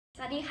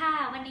วัสดีค่ะ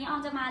วันนี้ออ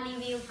มจะมารี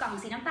วิวกล่อง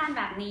สีน้ำตาล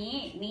แบบนี้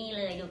นี่เ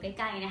ลยดูใก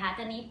ล้ๆนะคะ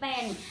ตัวนี้เป็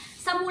น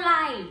ซามูไร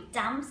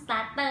จัมป์สตา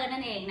ร์เตอร์นั่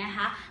นเองนะค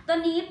ะตัว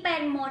นี้เป็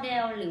นโมเด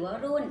ลหรือว่า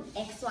รุ่น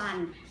X1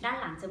 ด้าน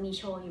หลังจะมี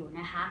โชว์อยู่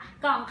นะคะ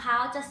กล่องเขา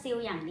จะซีล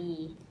อย่างดี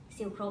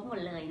ซีลครบหมด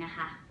เลยนะค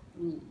ะ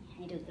นี่ใ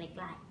ห้ดูใก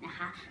ล้ๆนะค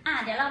ะ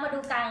เดี๋ยวเรามาดู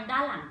กันด้า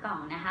นหลังกล่อ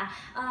งนะคะ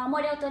โม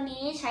เดลตัว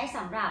นี้ใช้ส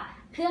ำหรับ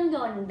เครื่องย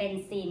นต์เบน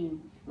ซิน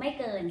ไม่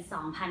เกิน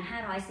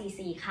 2,500 ซี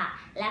ซีค่ะ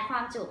และควา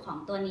มจุของ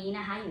ตัวนี้น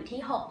ะคะอยู่ที่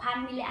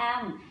 6,000 มิลลิแอ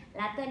มป์แ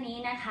ละตัวนี้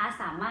นะคะ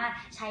สามารถ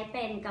ใช้เ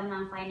ป็นกำลั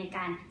งไฟในก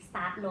ารสต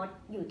าร์ทรถ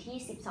อยู่ที่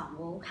 12 โ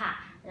วลต์ค่ะ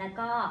แล้ว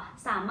ก็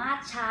สามารถ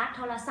ชาร์จโ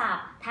ทรศัพ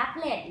ท์แท็บ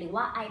เล็ตหรือ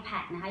ว่า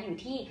iPad นะคะอยู่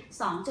ที่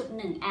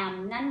 2.1 แอม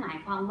ป์นั่นหมาย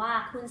ความว่า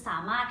คุณสา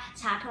มารถ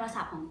ชาร์จโทร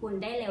ศัพท์ของคุณ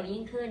ได้เร็ว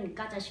ยิ่งขึ้น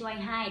ก็จะช่วย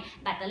ให้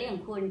แบตเตอรี่ขอ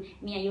งคุณ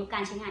มีอายุกา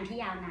รใช้งานที่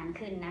ยาวนาน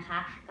ขึ้นนะคะ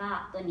ก็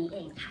ตัวนี้เอ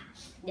งค่ะ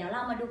เดี๋ยวเร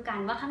ามาดูกัน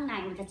ว่าข้างใน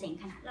มันจะเจ๋ง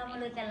ขนาดเรามา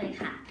ดูกันเลย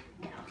ค่ะ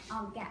เดี๋ยวเอา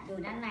แกะดู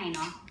ด้านในเ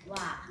นาะว่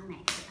าข้างใน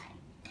คืออะไร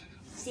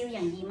ซีลอ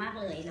ย่างดีมาก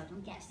เลยเราต้อ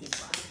งแกะซีล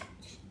ก่อน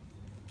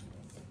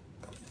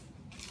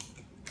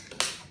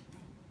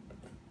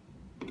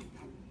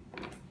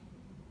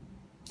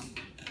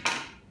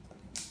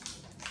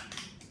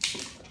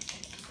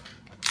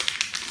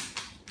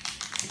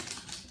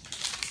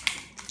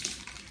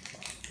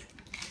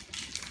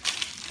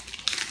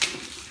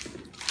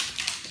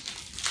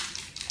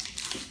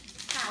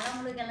เราม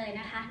าดูกันเลย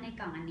นะคะใน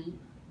กล่องอันนี้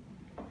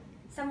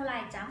ซามูไร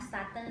จัมป์สต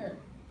าร์เตอร์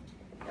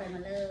เปิดม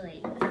าเลย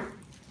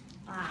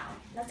ว้าว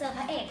เราเจอพ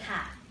ระเอกค่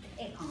ะพระ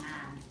เอกของงา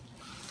น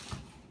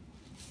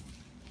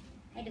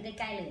ให้ดูใ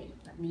กล้ๆเลย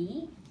แบบนี้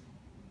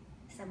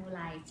ซามูไร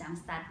จัมป์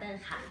สตาร์เตอ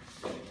ร์ค่ะ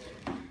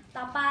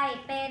ต่อไป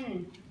เป็น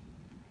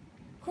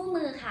คู่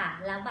มือค่ะ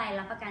แล้วใบ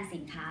รับประกันสิ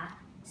นค้า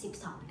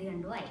12 เดือน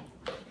ด้วย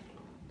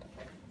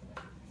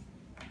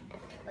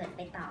เปิดไ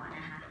ปต่อน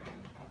ะคะ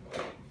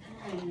ข้าง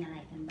ในมีอะไร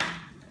กันบ้าง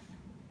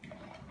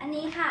อัน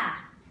นี้ค่ะ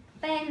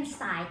เป็น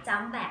สายจั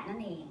มป์แบบนั่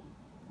นเอง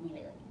นี่เ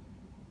ลย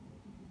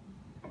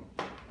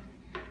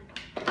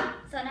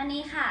ส่วนอัน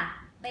นี้ค่ะ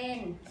เป็น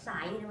สา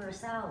ย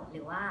Universal ห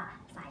รือว่า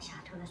สายชา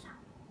ร์จโทรศัพ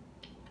ท์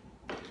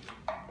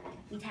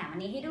มีแถมอัน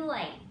นี้ให้ด้ว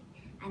ย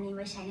อันนี้ไ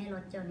ว้ใช้ในร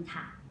ถยนต์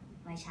ค่ะ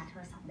ไว้ชาร์จโท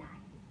รศัพท์ได้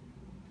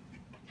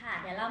ค่ะ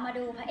เดี๋ยวเรามา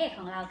ดูพระเอกข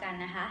องเรากัน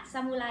นะคะซา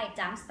มูไร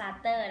จัมป์สตาร์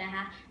เตอร์นะค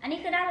ะอันนี้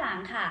คือด้านหลัง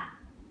ค่ะ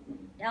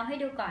เราให้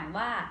ดูก่อน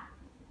ว่า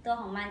ตัว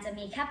ของมันจะ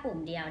มีแค่ปุ่ม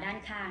เดียวด้าน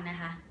ข้างนะ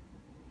คะ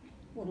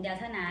ปุ่มเดียว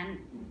เท่านั้น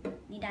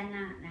นี่ด้านห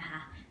น้านะคะ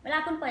เวลา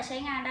คุณเปิดใช้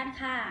งานด้าน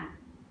ข้าง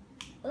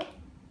ปึ๊บ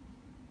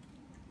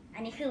อั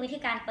นนี้คือวิธี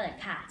การเปิด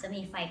ค่ะจะ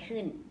มีไฟ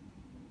ขึ้น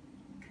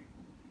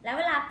แล้วเ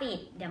วลาปิด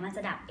เดี๋ยวมันจ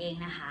ะดับเอง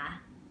นะคะ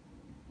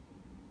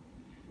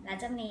และ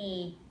จะมี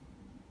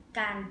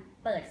การ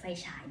เปิดไฟ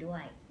ฉายด้ว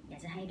ยเดี๋ย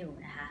วจะให้ดู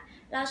นะคะ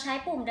เราใช้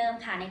ปุ่มเดิม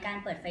ค่ะในการ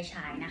เปิดไฟฉ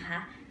ายนะคะ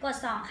กด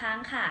2 ครั้ง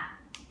ค่ะ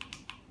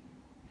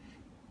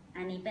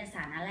อันนี้เป็นสถ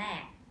านะแร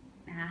ก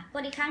นะคะก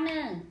ดอีกครั้งห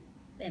นึ่ง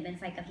เปลี่ยนเป็น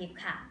ไฟกระพริบ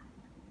ค่ะ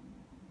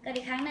กด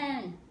อีกครั้งหนึ่ง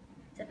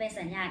จะเป็น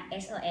สัญญาณ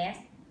SOS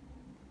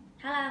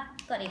ถ้าเรา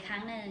กดอีกครั้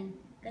งหนึ่ง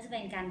ก็จะเป็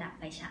นการดับ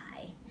ไฟฉาย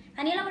คร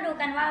าวนี้เรามาดู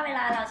กันว่าเวล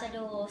าเราจะ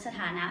ดูสถ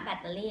านะแบต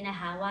เตอรี่นะ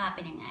คะว่าเ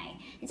ป็นยังไง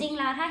จริงๆ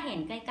แล้วถ้าเห็น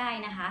ใกล้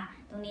ๆนะคะ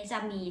ตรงนี้จะ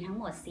มีทั้ง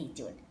หมด4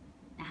 จุด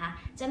นะคะ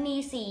จะมี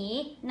สี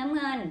น้ำเ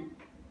งิน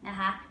นะ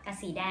คะกับ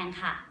สีแดง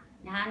ค่ะ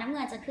นะคะน้ำเ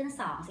งินจะขึ้น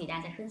2สีแดง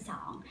จะขึ้น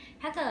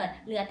2ถ้าเกิด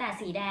เหลือแต่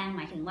สีแดงห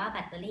มายถึงว่าแบ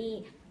ตเตอรี่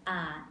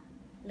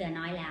เหลือ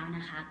น้อยแล้วน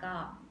ะคะก็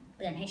เ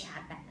ตือนให้ชาร์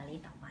จแบตเตอ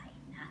รี่ต่อไป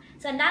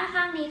ส่วนด้าน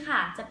ข้างนี้ค่ะ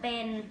จะเป็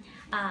น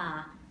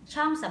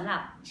ช่องสำหรั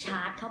บช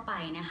าร์จเข้าไป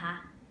นะคะ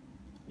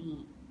นี่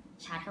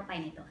ชาร์จเข้าไป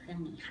ในตัวเครื่อง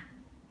นี้ค่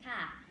ะ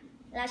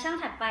และช่อง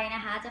ถัดไปน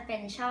ะคะจะเป็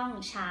นช่อง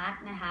ชาร์จ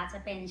นะคะจะ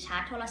เป็นชา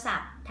ร์จโทรศัพ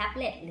ท์แท็บ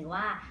เล็ตหรือ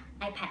ว่า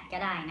iPad ก็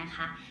ได้นะค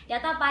ะเดี๋ย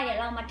วต่อไปเดี๋ยว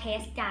เรามาเท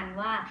สกัน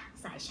ว่า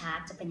สายชาร์จ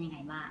จะเป็นยังไง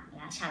บ้างแ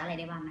ละชาร์จอะไร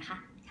ได้บ้างนะคะ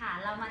ค่ะ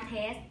เรามาเท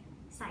ส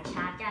สายช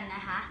าร์จกันน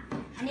ะคะ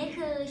อันนี้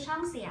คือช่อ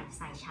งเสียบ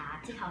สายชาร์จ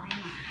ที่เขาให้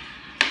มา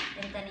เ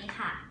ป็นตัวนี้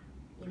ค่ะ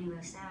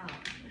Universal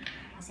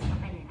เสียบเข้า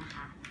ไปเลยนะค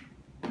ะ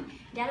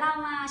เดี๋ยวเรา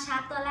มาชาร์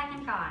จตัวแรกกั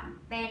นก่อน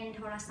เป็นโ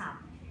ทรศัพ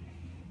ท์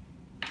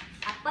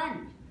Apple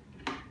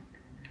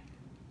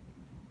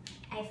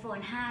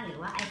iPhone 5 หรือ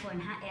ว่า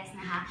iPhone 5s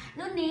นะคะ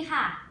รุ่นนี้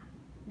ค่ะ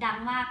ดัง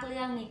มากเ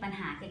รื่องมีปัญ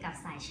หาเกี่ยวกับ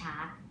สายชา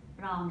ร์จ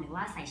รอมหรือ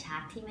ว่าสายชาร์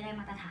จที่ไม่ได้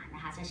มาตรฐานน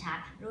ะคะจะชาร์จ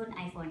รุ่น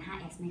iPhone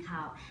 5s ไม่เข้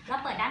าเรา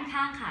เปิดด้าน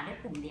ข้างค่ะด้วย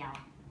ปุ่มเดียว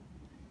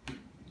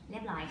เรี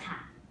ยบร้อยค่ะ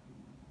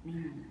นี่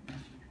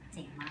เ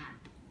จ๋งมาก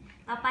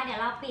ต่อไปเดี๋ยว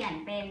เราเปลี่ยน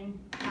เป็น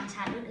ลองช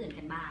าร์จรุ่นอื่น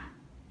กันบ้าง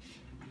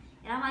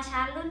เดี๋ยวเรามาชา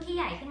ร์จรุ่นที่ใ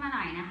หญ่ขึ้นมาห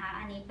น่อยนะคะ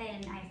อันนี้เป็น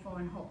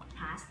iPhone 6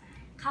 Plus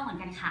เข้าเหมือน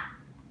กันค่ะ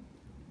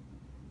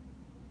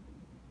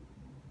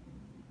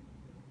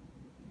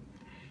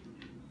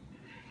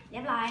เรี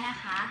ยบร้อยนะ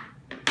คะ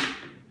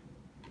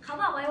เขา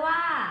บอกไว้ว่า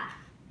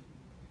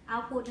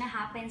output นะค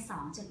ะเป็น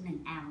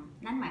 2.1 แอมป์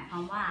นั่นหมายควา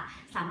มว่า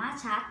สามารถ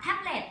ชาร์จแท็บ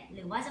เล็ตห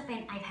รือว่าจะเป็น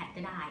iPad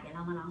ก็ได้เดี๋ยวเร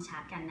ามาลองชา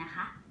ร์จกันนะค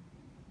ะ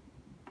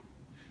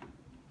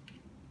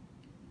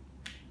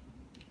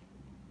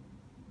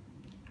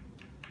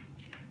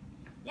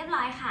เรียบ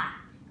ร้อยค่ะ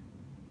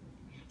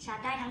ชาร์จ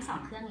ได้ทั้ง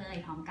2 เครื่องเลย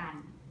พร้อมกัน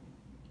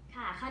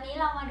ค่ะคราวนี้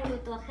เรามาดู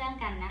ตัวเครื่อง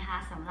กันนะคะ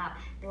สำหรับ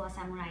ตัว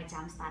Samurai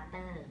Jump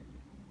Starter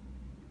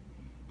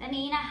ตัว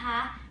นี้นะคะ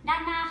ด้า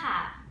นหน้าค่ะ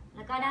แ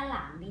ล้วก็ด้านห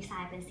ลังดีไซ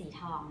น์เป็นสี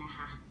ทองนะค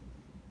ะ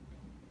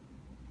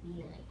นี่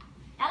เลย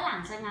ด้านหลัง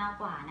จะเงา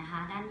กว่านะคะ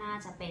ด้านหน้า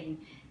จะเป็น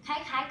ค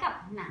ล้ายๆกับ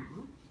หนัง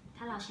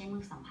ถ้าเราใช้มื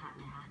อสัมผัส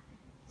นะคะ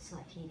ส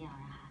วยทีเดียว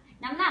นะคะ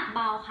น้ำหนักเบ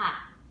าค่ะ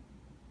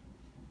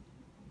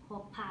พ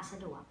กพาสะ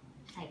ดวก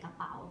ใส่กระ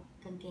เป๋า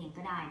กางเกง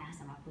ก็ได้นะคะ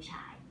สำหรับผู้ช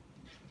าย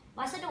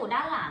วัสดุด้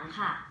านหลัง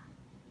ค่ะ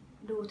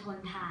ดูทน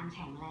ทานแ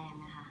ข็งแรง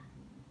นะคะ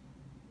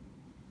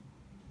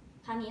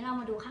คราวนี้เรา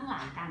มาดูข้างหลั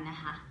งกันนะ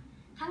คะ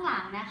ข้างหลั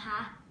งนะคะ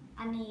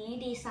อันนี้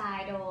ดีไซ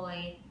น์โดย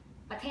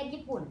ประเทศ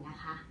ญี่ปุ่นนะ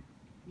คะ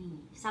นี่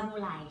ซามู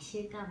ไร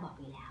ชื่อก็บอก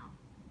อยู่แล้ว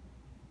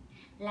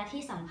และ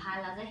ที่สำคัญ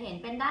เราจะเห็น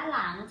เป็นด้านห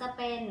ลังจะเ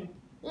ป็น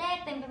เลข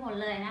เต็มไปหมด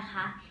เลยนะค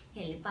ะเ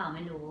ห็นหรือเปล่าไ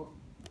ม่รู้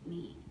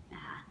นี่น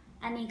ะคะ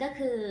อันนี้ก็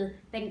คือ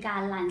เป็นกา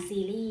รรันซี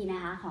รีส์น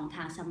ะคะของท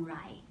างซามูไร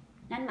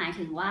นั่นหมาย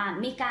ถึงว่า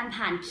มีการ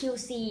ผ่าน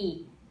QC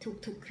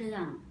ทุกเครื่อ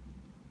ง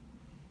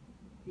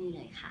นี่เ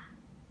ลยค่ะ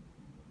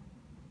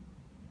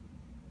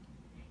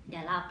เดี๋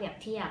ยวเราเปรียบ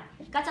เทียบ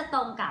ก็จะต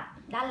รงกับ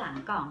ด้านหลัง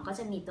กล่องก็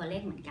จะมีตัวเล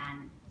ขเหมือนกัน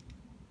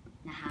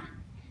นะคะ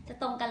จะ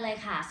ตรงกันเลย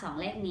ค่ะ2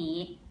เลขนี้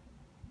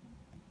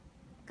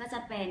ก็จะ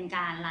เป็นก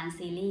ารรัน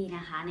ซีรีส์น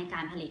ะคะในกา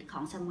รผลิตขอ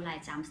ง Samurai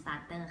Jump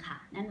Starter ค่ะ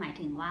นั่นหมาย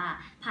ถึงว่า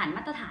ผ่านม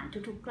าตรฐาน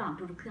ทุกๆกล่อง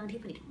ทุกๆเครื่องที่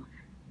ผลิตออกมา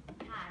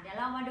ค่ะเดี๋ยว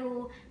เรามาดู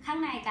ข้าง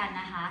ในกัน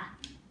นะคะ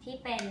ที่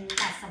เป็นแ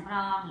บตสำร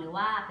องหรือ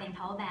ว่าเป็น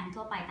power bank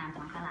ทั่วไปตาม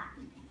ท้องตลาด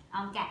เอ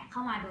าแกะเข้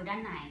ามาดูด้า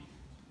นใน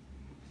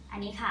อั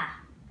นนี้ค่ะ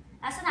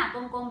ลักษณะก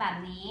ลมๆแบบ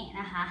นี้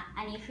นะคะ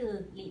อันนี้คือ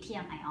ลิเธีย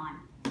มไอออน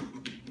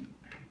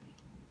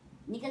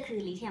นี่ก็คือ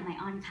ลิเธียมไอ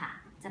ออนค่ะ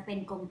จะเป็น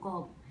กลม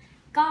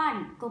ๆก้อน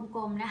ก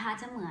ลมๆนะคะ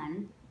จะเหมือน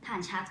ถ่า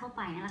นชาร์จทั่วไ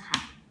ปนั่นแหละค่ะ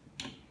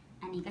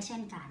อันนี้ก็เช่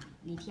นกัน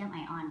ลิเธียมไอ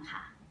ออนค่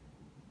ะ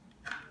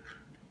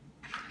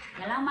เ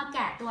ดี๋ยวเรามาแก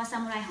ะตัวซา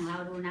มูไรของเรา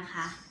ดูนะค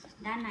ะ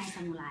ด้านในซ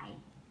ามูไร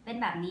เป็น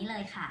แบบนี้เล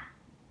ยค่ะ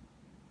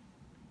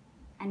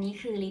อันนี้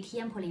คือลิเธี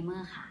ยมโพลิเมอ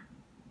ร์ค่ะ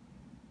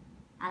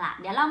เอาล่ะ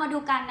เดี๋ยวเรามาดู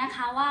กันนะค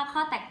ะว่าข้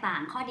อแตกต่า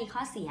งข้อดีข้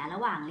อเสียระ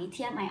หว่างลิเ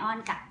ธียมไอออน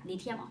กับลิ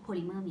เธียมโพ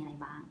ลิเมอร์มีอะไร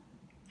บ้าง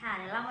ค่ะเ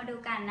ดี๋ยวเรามาดู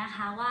กันนะค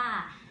ะว่า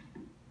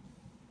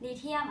ลิ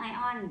เธียมไอ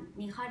ออน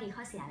มีข้อดีข้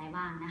อเสียอะไร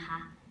บ้างนะคะ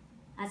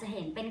เราจะเ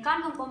ห็นเป็นก้อน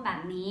กลมๆแบ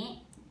บนี้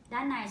ด้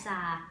านในจะ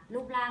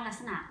รูปร่างลัก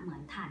ษณะเหมือ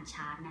นถ่านช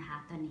าร์จนะคะ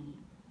ตัวนี้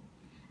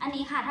อัน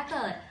นี้ค่ะถ้าเ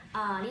กิด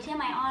ลิเธียม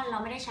ไอออนเรา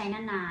ไม่ได้ใช้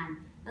นาน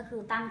ๆก็คื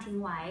อตั้งทิ้ง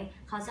ไว้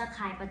เขาจะค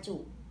ายประจุ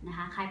นะค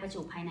ะคายประจุ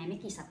ภายในไม่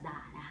กี่สัปดา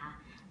ห์นะคะ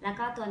แล้ว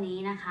ก็ตัวนี้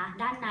นะคะ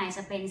ด้านในจ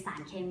ะเป็นสา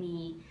รเคมี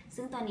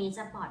ซึ่งตัวนี้จ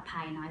ะปลอด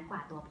ภัยน้อยกว่า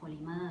ตัวโพลิ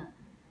เมอร์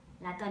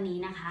และตัวนี้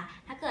นะคะ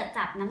ถ้าเกิด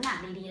จับน้ำหนัก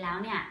ดีๆแล้ว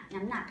เนี่ย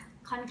น้ำหนัก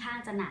ค่อนข้าง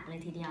จะหนักเลย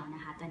ทีเดียวน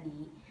ะคะตัว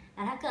นี้แ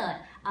ล้วถ้าเกิด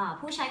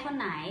ผู้ใช้คน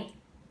ไหน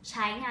ใ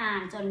ช้งาน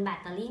จนแบต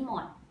เตอรี่หม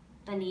ด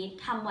ตัวนี้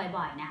ทำ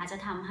บ่อยๆนะคะจะ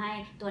ทำให้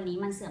ตัวนี้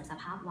มันเสื่อมส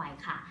ภาพไว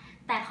ค่ะ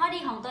แต่ข้อดี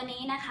ของตัว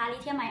นี้นะคะลิ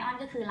เธียมไอออน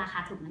ก็คือราคา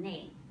ถูกนั่นเอ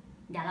ง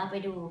เดี๋ยวเราไป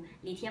ดู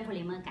ลิเธียมโพ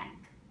ลิเมอร์กัน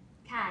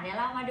ค่ะเดี๋ยว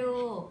เรามาดู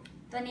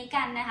ตัวนี้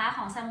กันนะคะข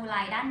องซามูไร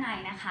ด้านใน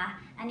นะคะ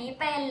อันนี้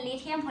เป็นลิ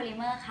เธียมโพลิเ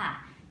มอร์ค่ะ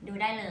ดู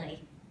ได้เลย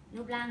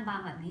รูปร่างบาง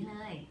แบบนี้เล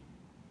ย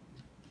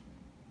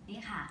นี่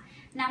ค่ะ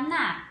น้ำห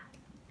นัก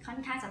ค่อน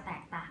ข้างจะแต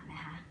กต่างน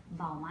ะคะเ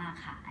บามาก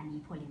ค่ะอันนี้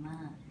โพลิเมอ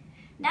ร์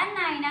ด้านใ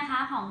นนะคะ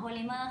ของโพ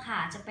ลิเมอร์ค่ะ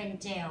จะเป็น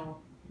เจล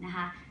นะค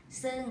ะ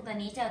ซึ่งตัว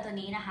นี้เจลตัว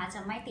นี้นะคะจ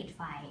ะไม่ติดไ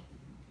ฟ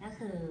ก็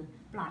คือ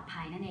ปลอด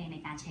ภัยนั่นเองใน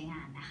การใช้ง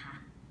านนะคะ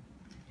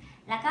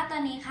แล้วก็ตัว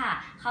นี้ค่ะ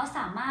เขาส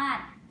ามารถ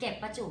เก็บ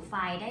ประจุไฟ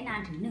ได้นา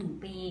นถึง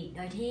1 ปีโด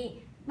ยที่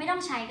ไม่ต้อ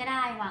งใช้ก็ไ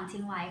ด้วาง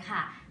ทิ้งไว้ค่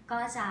ะก็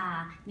จะ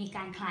มีก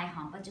ารคลายข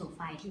องประจุไ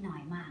ฟที่น้อ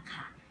ยมาก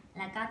ค่ะแ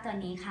ล้วก็ตัว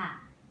นี้ค่ะ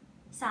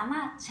สามา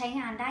รถใช้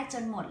งานได้จ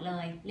นหมดเล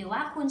ยหรือว่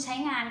าคุณใช้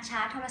งานช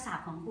าร์จโทรศัพ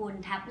ท์ของคุณ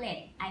แท็บเล็ต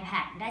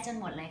iPad ได้จน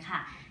หมดเลยค่ะ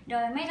โด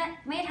ย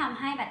ไม่ทำ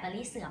ให้แบตเตอ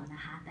รี่เสื่อมน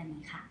ะคะตัว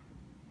นี้ค่ะ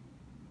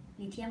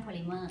ลิเธียมโพ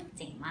ลิเมอร์เ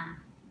จ๋งมาก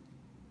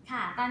ค่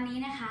ะตอนนี้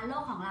นะคะโล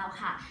กของเรา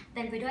ค่ะเ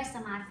ต็มไปด้วยส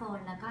มาร์ทโฟน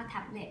แล้วก็แ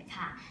ท็บเล็ต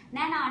ค่ะแ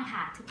น่นอนค่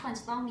ะทุกคนจ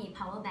ะต้องมี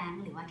power bank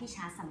หรือว่าที่ช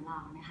าร์จสำรอ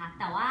งนะคะ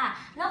แต่ว่า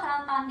โลกของเรา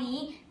ตอนนี้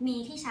มี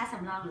ที่ชาร์จส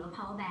ำรองหรือว่า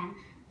power bank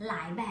หล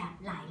ายแบบ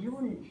หลาย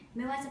รุ่นไ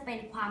ม่ว่าจะเป็น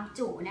ความ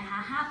จุนะคะ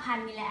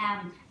 5,000 มิลลิแอม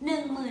ป์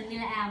 10,000 มิล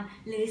ลิแอมป์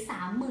หรือ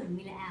 30,000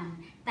 มิลลิแอมป์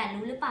แต่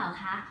รู้หรือเปล่า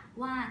คะ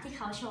ว่าที่เ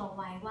ขาโชว์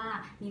ไว้ว่า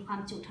มีความ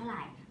จุเท่าไห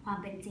ร่ความ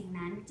เป็นจริง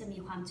นั้นจะมี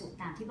ความจุ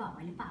ตามที่บอกไ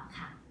ว้หรือเปล่า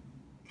ค่ะ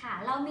ค่ะ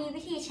เรามี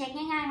วิธีเช็ค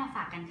ง่ายๆมาฝ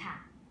ากกันค่ะ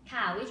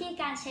ค่ะวิธี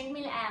การเช็ค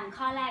มิลลิแอมป์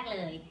ข้อแรกเล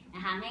ยน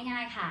ะคะง่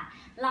ายๆค่ะ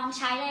ลองใ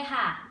ช้เลย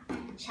ค่ะ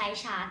ใช้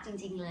ชาร์จจ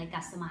ริงๆเลย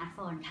กับสมาร์ทโฟ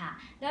นค่ะ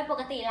โดยป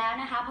กติแล้ว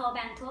นะคะ power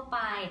bank ทั่วไป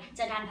จ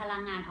ะดันพลั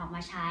งงานออกม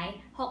าใช้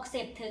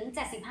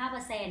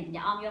 60-75% เดี๋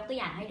ยวออมยกตัว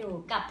อย่างให้ดู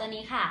กับตัว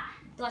นี้ค่ะ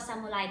ตัวซา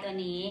มูไรตัว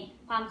นี้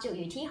ความจุ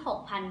อยู่ที่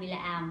 6,000 มิลลิ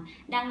แอมป์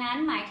ดังนั้น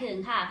หมายถึง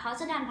ค่ะเขา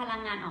จะดันพลั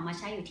งงานออกมา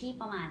ใช้อยู่ที่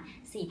ประมาณ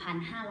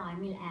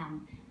 4,500 มิลลิแอมป์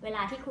เวล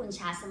าที่คุณช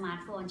าร์จสมาร์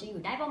ทโฟนจะอ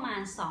ยู่ได้ประมาณ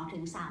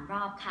 2-3 ร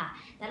อบค่ะ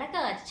แต่ถ้าเ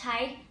กิดใช้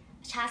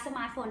ชาร์จสม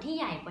าร์ทโฟนที่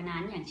ใหญ่กว่านั้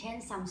นอย่างเช่น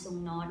Samsung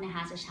Note นะค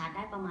ะจะชาร์จไ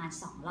ด้ประมาณ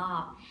2 รอ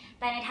บ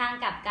แต่ในทาง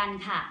กลับกัน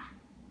ค่ะ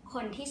ค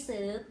นที่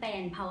ซื้อเป็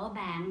น power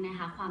bank นะค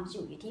ะความ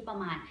จุอยู่ที่ประ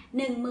มาณ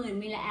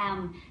 10,000 มิลลิแอม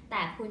ป์แ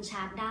ต่คุณช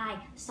าร์จได้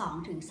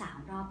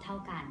 2-3 รอบเท่า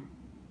กัน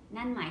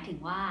นั่นหมายถึง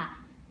ว่า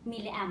มิ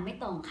ลลิแอมป์ไม่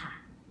ตรงค่ะ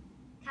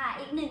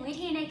อีกหนึ่งวิ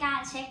ธีในการ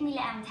เช็คมิล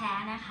ลิแอมป์แท้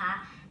นะคะ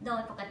โด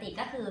ยปกติ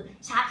ก็คือ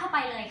ชาร์จเข้าไป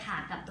เลยค่ะ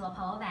กับตัว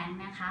power bank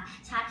นะคะ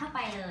ชาร์จเข้าไป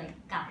เลย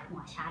กับหั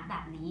วชาร์จแบ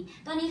บนี้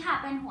ตัวนี้ค่ะ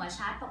เป็นหัวช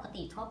าร์จปก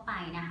ติทั่วไป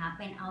นะคะ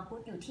เป็น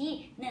output อยู่ที่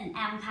1แอ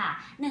มป์ค่ะ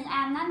1แอ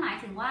มป์นั่นหมาย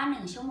ถึงว่า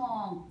1ชั่วโม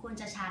งคุณ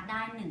จะชาร์จไ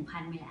ด้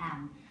 1,000 มิลลิแอม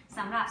ป์ส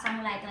ำหรับซา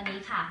มูไรตัวนี้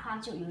ค่ะความ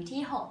จุอยู่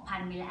ที่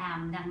 6,000 มิลลิแอม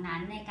ป์ดังนั้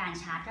นในการ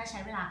ชาร์จก็ใช้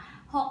เวลา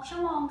6 ชั่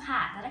วโมงค่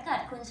ะแต่ถ้าเกิ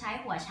ดคุณใช้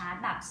หัวชาร์จ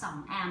แบบ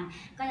2แอมป์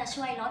ก็จะ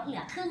ช่วยลดเหลื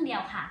อครึ่งเดีย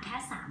วค่ะแค่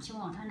3 ชั่วโ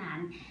มงเท่านั้น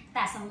แ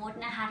ต่สมมติ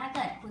นะคะถ้าเ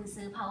กิดคุณ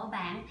ซื้อ power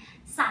bank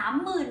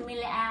 30,000 มิล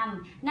ลิแอมป์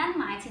นั่น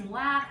หมายถึง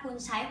ว่าคุณ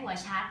ใช้หัว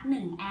ชาร์จ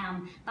1แอม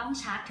ป์ต้อง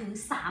ชาร์จถึง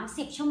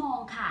30 ชั่วโมง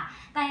ค่ะ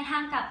แต่ในทา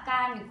งกลับ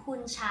กันคุณ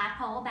ชาร์จ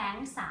power bank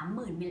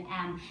 30,000 มิลลิแอ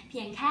มป์เพี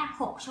ยงแค่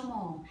6 ชั่วโม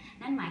ง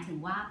นั่นหมายถึง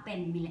ว่าเป็น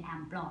มิลลิแอม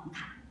ป์ปลอม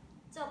ค่ะ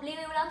จบรี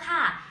วิวแล้วค่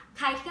ะใ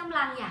ครที่กำ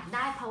ลังอยากไ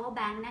ด้ power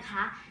bank นะค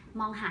ะ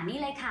มองหานี่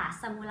เลยค่ะ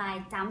Samurai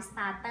Jump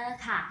Starter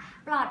ค่ะ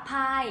ปลอด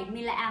ภัย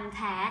มิลลิแอมป์แ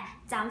ท้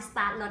Jump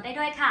Start รถได้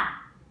ด้วยค่ะ